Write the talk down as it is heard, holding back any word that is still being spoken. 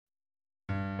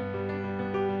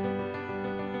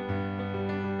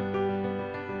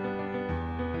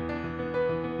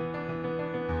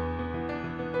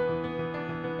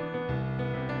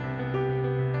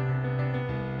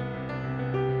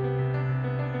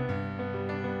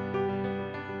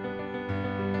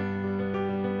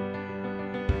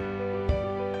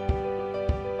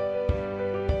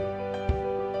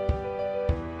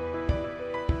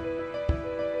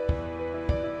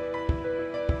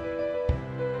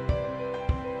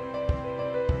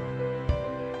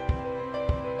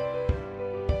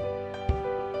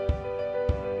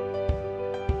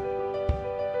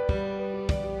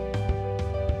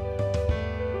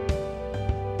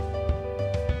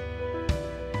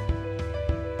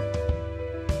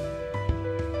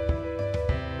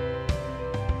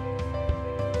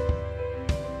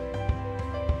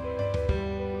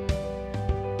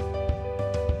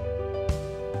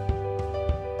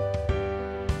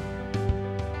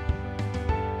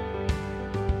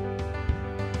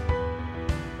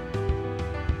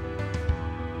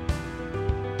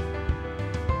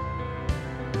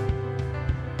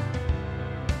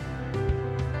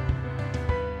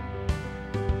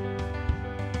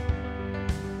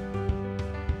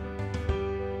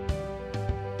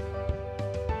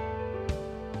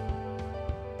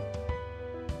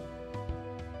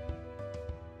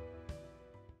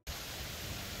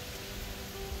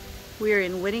We are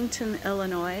in Whittington,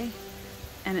 Illinois,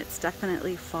 and it's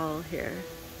definitely fall here.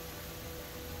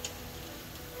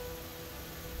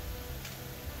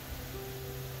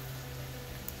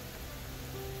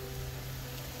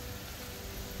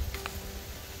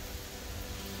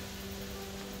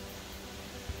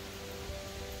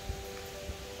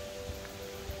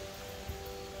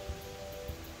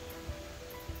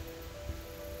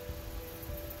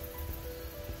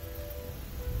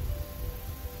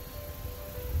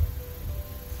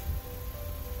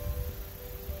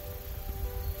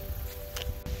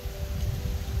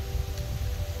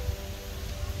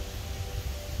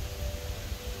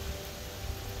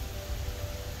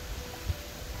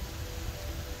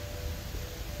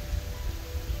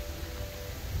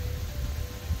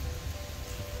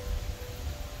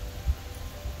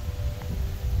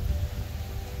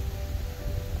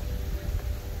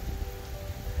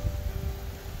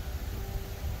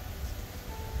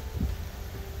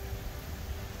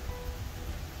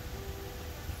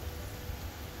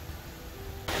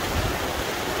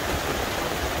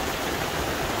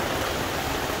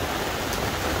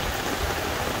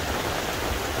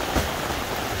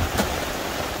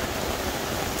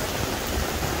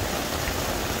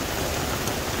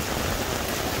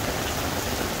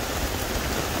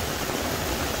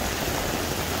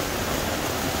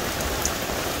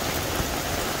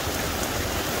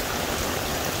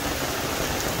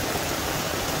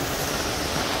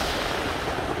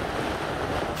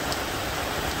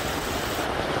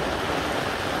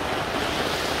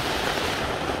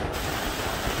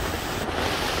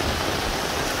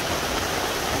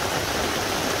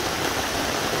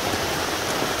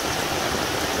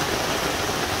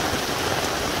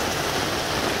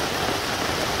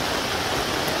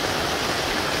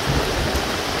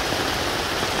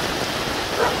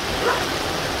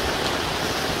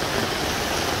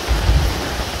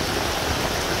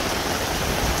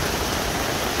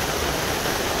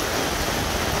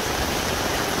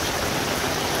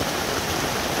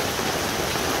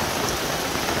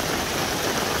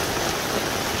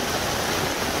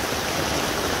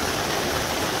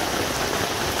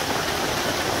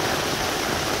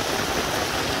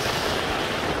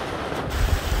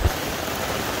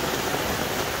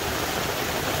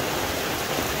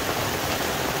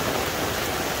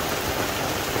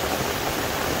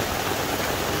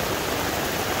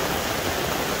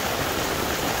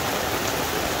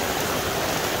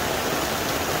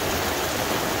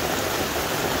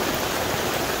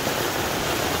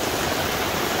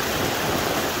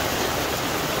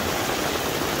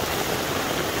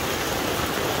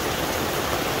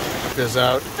 Is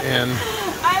out in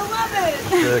I love it!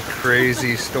 the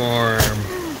crazy storm.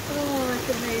 Oh, it's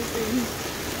amazing.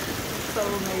 So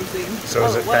amazing. So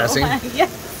is it passing? Yes.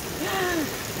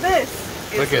 This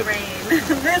is Look the at rain. This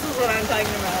is what I'm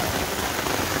talking about.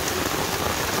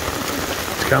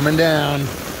 It's coming down.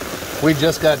 We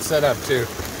just got set up too.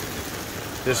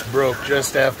 This broke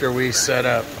just after we set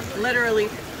up. Literally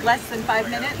less than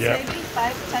 5 minutes, Yep. maybe?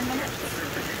 5-10 minutes?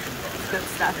 Good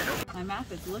stuff. My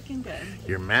map is looking good.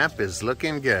 Your map is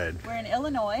looking good. We're in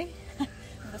Illinois.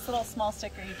 This little small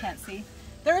sticker you can't see.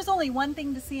 There is only one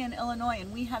thing to see in Illinois,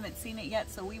 and we haven't seen it yet,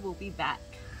 so we will be back.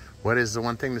 What is the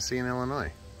one thing to see in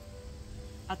Illinois?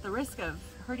 At the risk of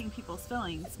hurting people's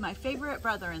feelings, my favorite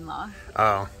brother-in-law.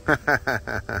 Oh.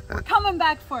 We're coming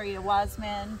back for you,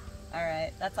 Wasman. All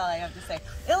right, that's all I have to say.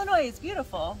 Illinois is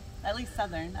beautiful, at least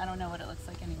southern. I don't know what it looks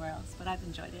like anywhere else, but I've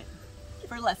enjoyed it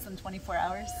for less than 24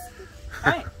 hours.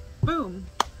 All right, boom.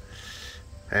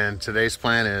 And today's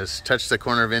plan is touch the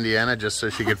corner of Indiana just so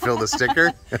she could fill the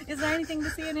sticker. Is there anything to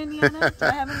see in Indiana? Do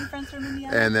I have any friends from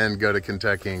Indiana? And then go to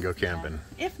Kentucky and go camping.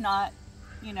 Yeah. If not,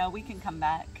 you know, we can come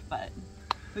back, but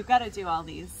we've got to do all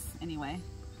these anyway.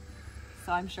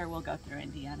 So I'm sure we'll go through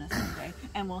Indiana someday,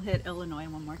 and we'll hit Illinois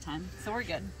one more time. So we're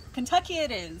good. Kentucky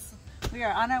it is. We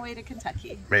are on our way to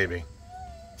Kentucky. Maybe.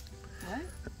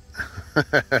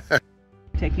 What?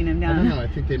 Taking him down. I don't know. I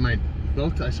think they might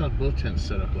both. I saw both tents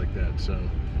set up like that, so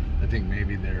I think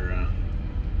maybe they're.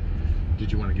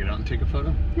 Did you want to get out and take a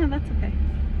photo? No, that's okay.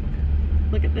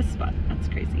 Look at this spot. That's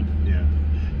crazy. Yeah,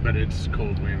 but it's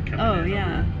cold wind coming in. Oh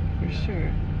yeah, for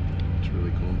sure. It's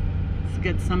really cool. It's a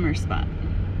good summer spot.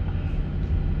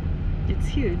 It's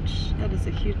huge. That is a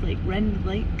huge lake. Rend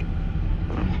Lake.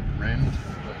 Rend.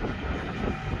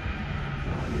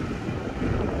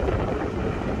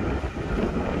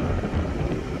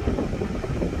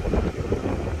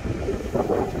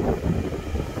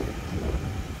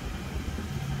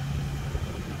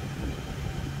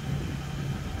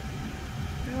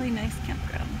 Really nice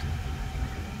campground.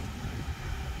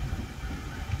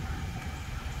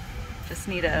 Just just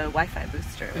need a Wi-Fi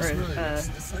booster. It's or really, I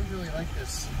really like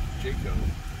this Jayco.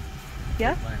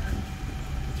 Yeah? Liner.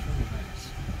 It's really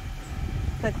nice.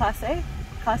 The Class A?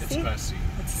 Class C? It's Class C.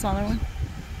 It's a smaller one?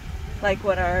 Like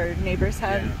what our neighbors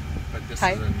had? Yeah, but this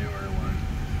type? is a newer one.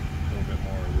 A little bit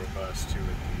more robust too with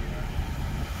the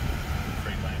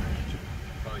Freightliner engine.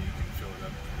 Probably you can fill it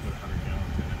up with 100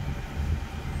 gallons in it.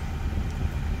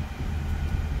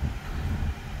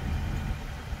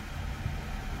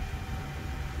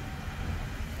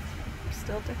 We're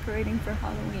still decorating for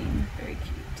Halloween. Very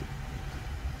cute.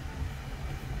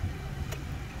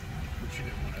 But you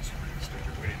didn't want us to start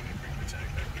waiting to bring the tag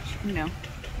back, did you? No.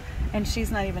 And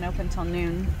she's not even open till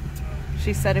noon.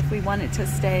 She said if we wanted to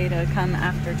stay to come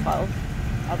after 12.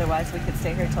 Otherwise we could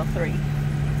stay here till 3.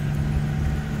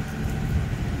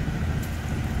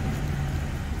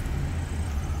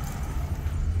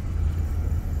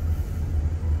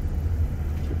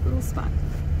 Cute little spot.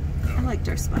 I liked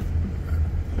our spot.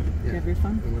 Did you have your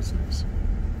fun? It was nice.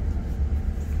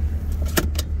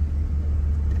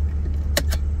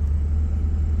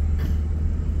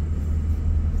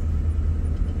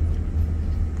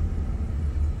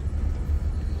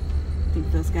 I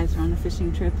think those guys are on a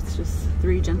fishing trip. It's just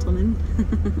 3 gentlemen.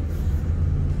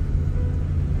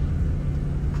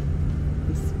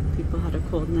 These people had a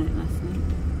cold night last night.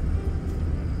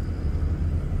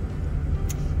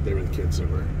 They were the kids that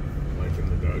were liking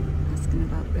the dog. Asking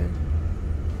about the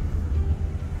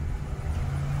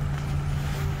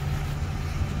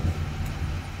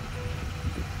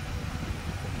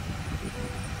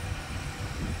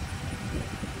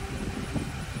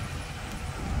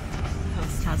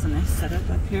host has a nice setup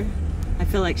up here. I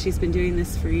feel like she's been doing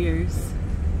this for years.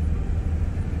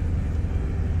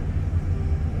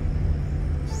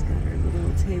 She's got her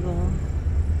little table,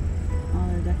 all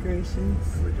her decorations.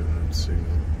 Probably doing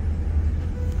single.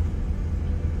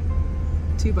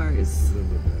 2 bars. A little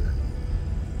bit better.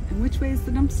 And which way is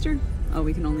the dumpster? Oh,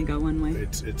 we can only go one way.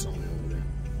 It's only